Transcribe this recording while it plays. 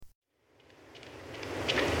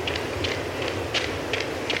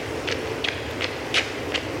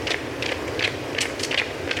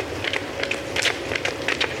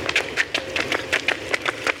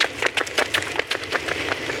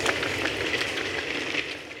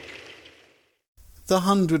The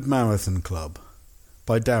 100 Marathon Club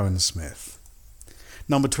by Darren Smith.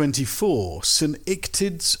 Number 24, St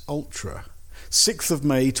Illtyd's Ultra, 6th of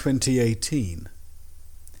May 2018.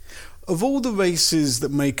 Of all the races that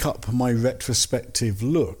make up my retrospective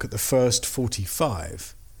look at the first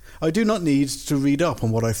 45, I do not need to read up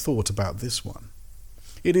on what I thought about this one.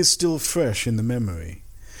 It is still fresh in the memory.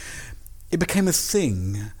 It became a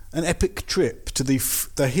thing, an epic trip to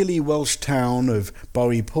the hilly Welsh town of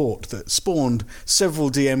Bury Port that spawned several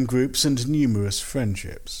DM groups and numerous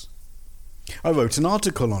friendships. I wrote an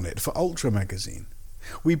article on it for Ultra magazine.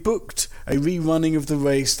 We booked a rerunning of the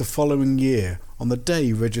race the following year on the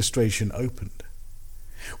day registration opened.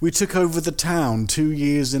 We took over the town 2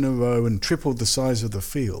 years in a row and tripled the size of the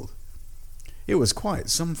field. It was quite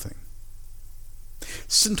something.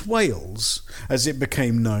 St Wales, as it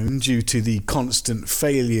became known due to the constant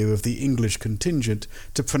failure of the English contingent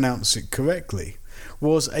to pronounce it correctly,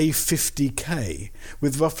 was a 50k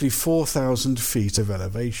with roughly 4,000 feet of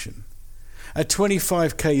elevation. A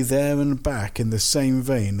 25k there and back in the same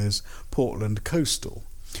vein as Portland Coastal,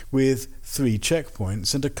 with 3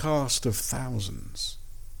 checkpoints and a cast of thousands.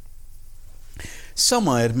 Some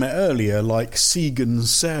I had met earlier, like Segan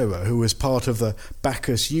Sarah, who was part of the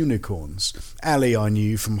Bacchus Unicorns. Ali I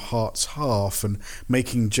knew from Heart's Half and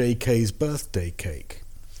making JK's birthday cake.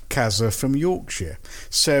 Kazza from Yorkshire.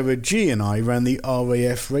 Sarah G and I ran the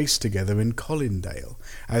RAF race together in Colindale,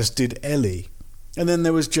 as did Ellie. And then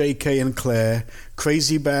there was JK and Claire,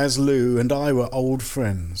 Crazy Baz Lou and I were old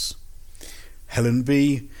friends. Helen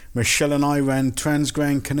B, Michelle and I ran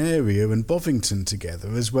Transgran Canaria and Bovington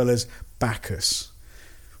together, as well as Bacchus.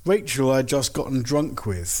 Rachel I'd just gotten drunk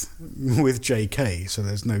with JK, so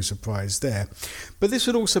there's no surprise there. But this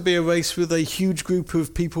would also be a race with a huge group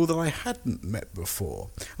of people that I hadn't met before.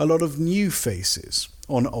 A lot of new faces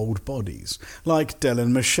on old bodies, like Del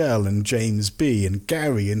and Michelle and James B and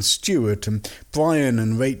Gary and Stuart and Brian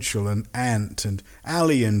and Rachel and Ant and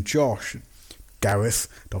Ali and Josh, Gareth,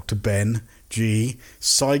 Dr. Ben, G,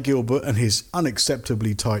 Cy Gilbert and his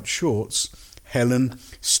unacceptably tight shorts, Helen,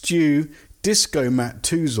 Stu, Disco Matt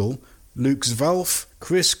Toozle, Luke Zvalf,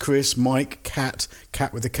 Chris, Mike, Cat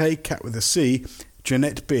with a K, Cat with a C,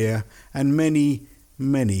 Jeanette Beer, and many,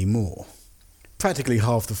 many more. Practically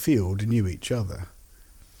half the field knew each other.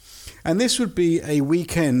 And this would be a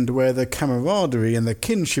weekend where the camaraderie and the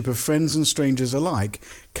kinship of friends and strangers alike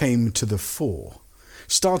came to the fore,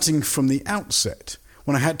 starting from the outset,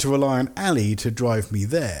 when I had to rely on Ali to drive me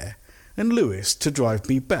there, and Lewis to drive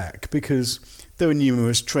me back, because there were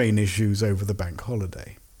numerous train issues over the bank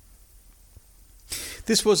holiday.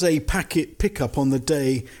 This was a packet pickup on the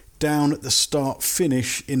day down at the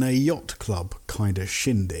start-finish in a yacht club kind of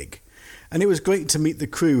shindig, and it was great to meet the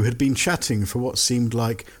crew who had been chatting for what seemed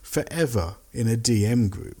like forever in a DM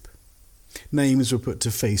group. Names were put to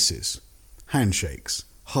faces, handshakes,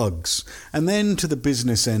 hugs, and then to the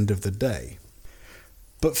business end of the day.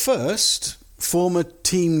 But first, former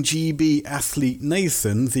Team GB athlete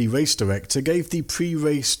Nathan, the race director, gave the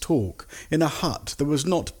pre-race talk in a hut that was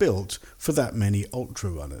not built for that many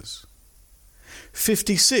ultra runners.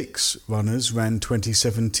 56 runners ran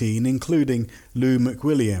 2017, including Lou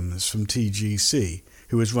McWilliams from TGC,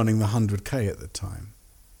 who was running the 100k at the time.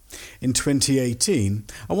 In 2018,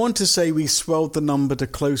 I want to say we swelled the number to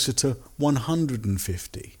closer to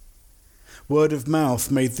 150. Word of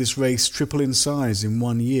mouth made this race triple in size in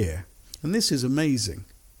 1 year. And this is amazing.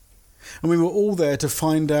 And we were all there to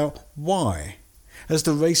find out why, as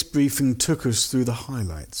the race briefing took us through the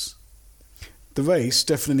highlights. The race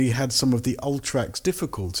definitely had some of the Ultrax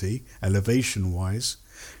difficulty, elevation-wise,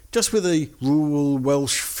 just with a rural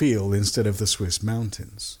Welsh feel instead of the Swiss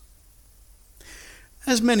mountains.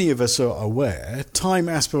 As many of us are aware, time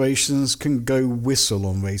aspirations can go whistle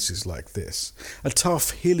on races like this. A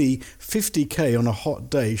tough, hilly 50k on a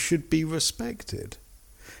hot day should be respected.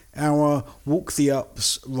 Our walk the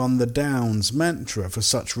ups, run the downs mantra for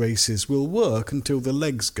such races will work until the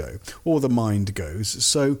legs go, or the mind goes,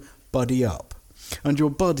 so buddy up, and your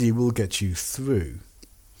buddy will get you through.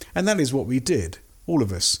 And that is what we did, all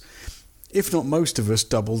of us. If not most of us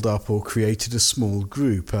doubled up or created a small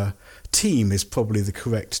group. A team is probably the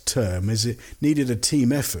correct term, as it needed a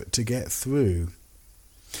team effort to get through.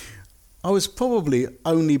 I was probably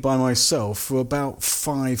only by myself for about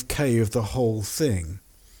 5k of the whole thing.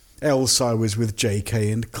 Else I was with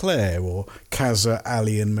JK and Claire, or Kazza,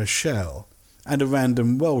 Ali and Michelle, and a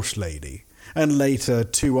random Welsh lady, and later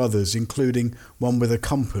 2 others, including one with a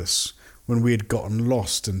compass, when we had gotten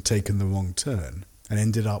lost and taken the wrong turn, and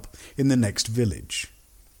ended up in the next village.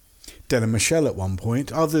 Del and Michelle at one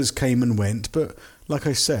point, others came and went, but like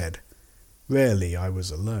I said, rarely I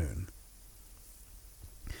was alone.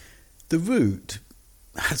 The route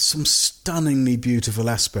had some stunningly beautiful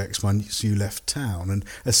aspects once you left town and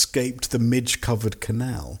escaped the midge-covered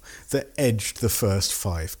canal that edged the first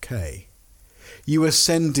 5k. You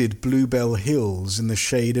ascended Bluebell Hills in the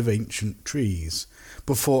shade of ancient trees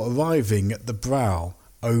before arriving at the brow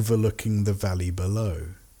overlooking the valley below.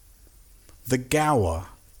 The Gower,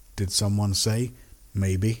 did someone say?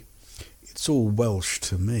 Maybe. It's all Welsh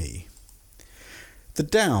to me. The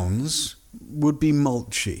Downs would be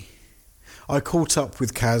mulchy. I caught up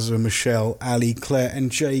with Kazza, Michelle, Ali, Claire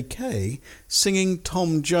and JK singing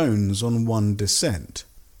Tom Jones on one descent.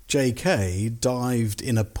 JK dived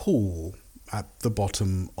in a pool at the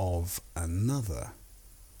bottom of another.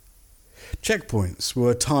 Checkpoints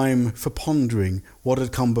were a time for pondering what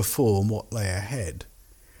had come before and what lay ahead.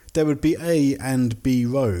 There would be A and B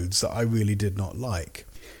roads that I really did not like.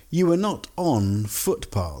 You were not on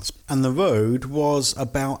footpaths, and the road was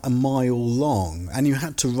about a mile long, and you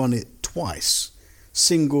had to run it twice,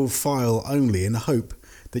 single file only, in hope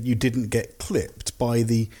that you didn't get clipped by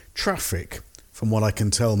the traffic, from what I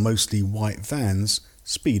can tell mostly white vans,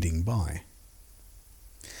 speeding by.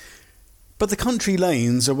 But the country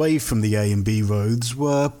lanes away from the A and B roads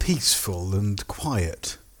were peaceful and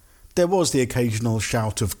quiet. There was the occasional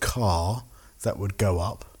shout of car that would go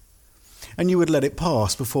up, and you would let it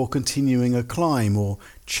pass before continuing a climb or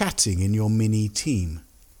chatting in your mini team.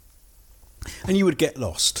 And you would get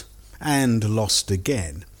lost, and lost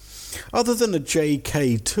again. Other than a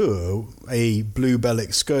JK tour, a Bluebell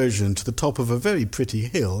excursion to the top of a very pretty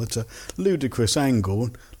hill at a ludicrous angle,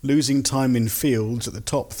 losing time in fields at the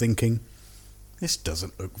top thinking, this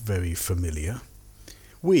doesn't look very familiar.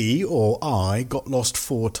 We, or I, got lost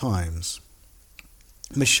 4 times.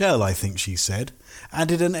 Michelle, I think she said,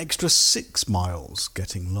 added an extra 6 miles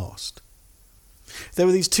getting lost. There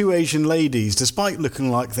were these 2 Asian ladies, despite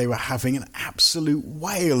looking like they were having an absolute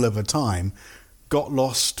whale of a time, got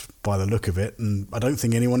lost by the look of it, and I don't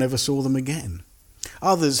think anyone ever saw them again.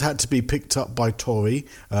 Others had to be picked up by Tori,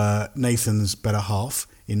 Nathan's better half,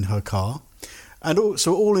 in her car. And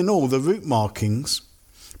also, all in all, the route markings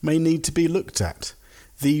may need to be looked at.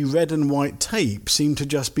 The red and white tape seemed to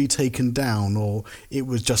just be taken down, or it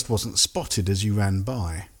wasn't spotted as you ran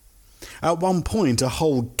by. At one point, a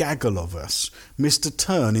whole gaggle of us missed a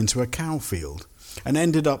turn into a cow field and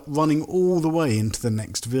ended up running all the way into the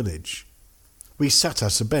next village. We sat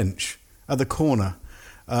at a bench at the corner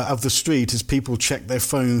of the street as people checked their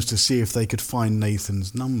phones to see if they could find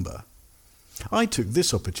Nathan's number. I took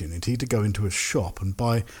this opportunity to go into a shop and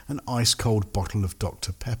buy an ice-cold bottle of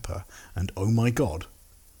Dr. Pepper, and oh my God,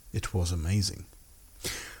 it was amazing.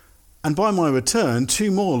 And by my return, 2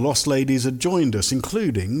 more lost ladies had joined us,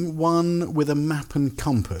 including one with a map and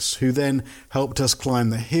compass, who then helped us climb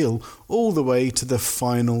the hill all the way to the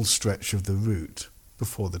final stretch of the route,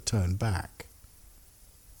 before the turn back.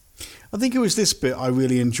 I think it was this bit I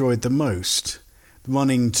really enjoyed the most,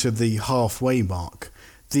 running to the halfway mark,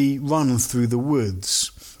 the run through the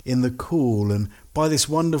woods, in the cool, and by this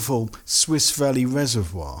wonderful Swiss Valley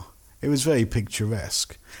reservoir. It was very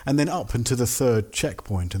picturesque, and then up into the 3rd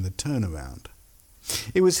checkpoint and the turnaround.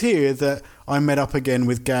 It was here that I met up again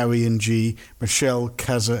with Gary and G, Michelle,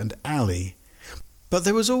 Kazza and Ali. But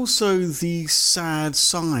there was also the sad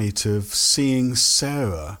sight of seeing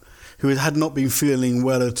Sarah, who had not been feeling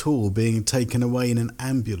well at all, being taken away in an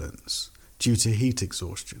ambulance due to heat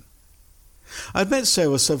exhaustion. I'd met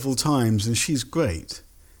Sarah several times and she's great,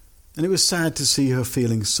 and it was sad to see her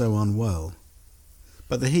feeling so unwell.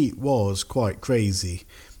 But the heat was quite crazy.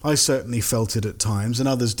 I certainly felt it at times, and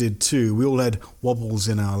others did too. We all had wobbles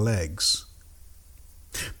in our legs.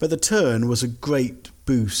 But the turn was a great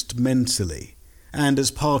boost mentally, and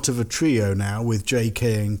as part of a trio now with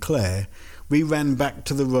JK and Claire, we ran back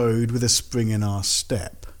to the road with a spring in our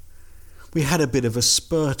step. We had a bit of a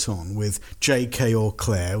spurt on, with JK or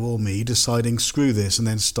Claire or me deciding screw this and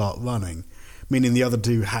then start running, meaning the other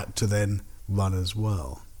 2 had to then run as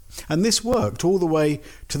well. And this worked all the way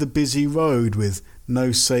to the busy road with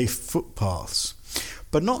no safe footpaths.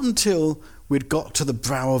 But not until we'd got to the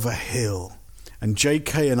brow of a hill and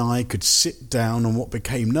JK and I could sit down on what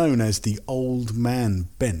became known as the Old Man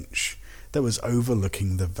Bench that was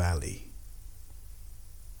overlooking the valley.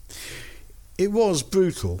 It was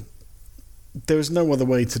brutal. There is no other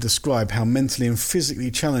way to describe how mentally and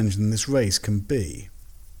physically challenging this race can be.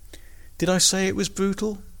 Did I say it was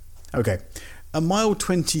brutal? Okay. At mile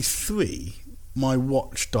 23, my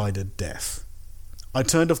watch died a death. I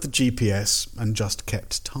turned off the GPS and just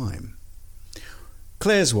kept time.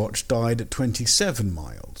 Claire's watch died at 27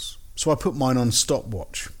 miles. so I put mine on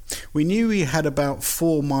stopwatch. We knew we had about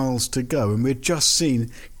 4 miles to go, and we'd just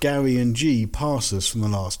seen Gary and G pass us from the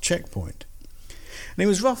last checkpoint. And it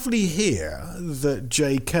was roughly here that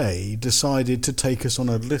JK decided to take us on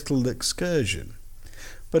a little excursion,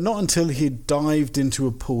 but not until he'd dived into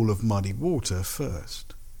a pool of muddy water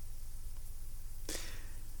first.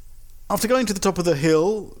 After going to the top of the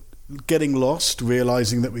hill, getting lost,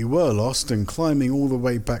 realising that we were lost, and climbing all the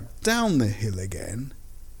way back down the hill again,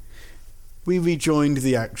 we rejoined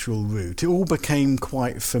the actual route. It all became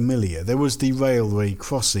quite familiar. There was the railway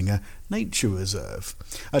crossing, a nature reserve,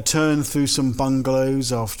 a turn through some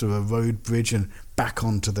bungalows after a road bridge, and back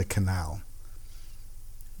onto the canal.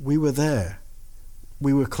 We were there.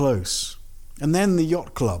 We were close. And then the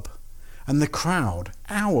yacht club, and the crowd,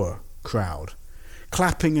 our crowd,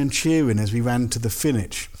 clapping and cheering as we ran to the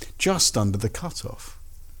finish, just under the cut-off.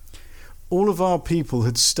 All of our people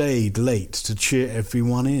had stayed late to cheer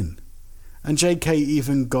everyone in, and JK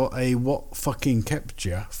even got a "what fucking kept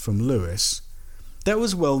ya" from Lewis. That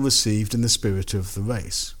was well received in the spirit of the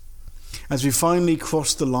race. As we finally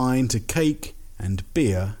crossed the line to cake and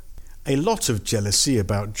beer, a lot of jealousy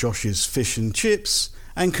about Josh's fish and chips,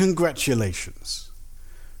 and congratulations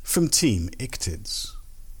from Team Illtyds.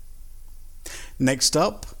 Next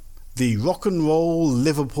up, the Rock and Roll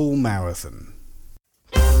Liverpool Marathon.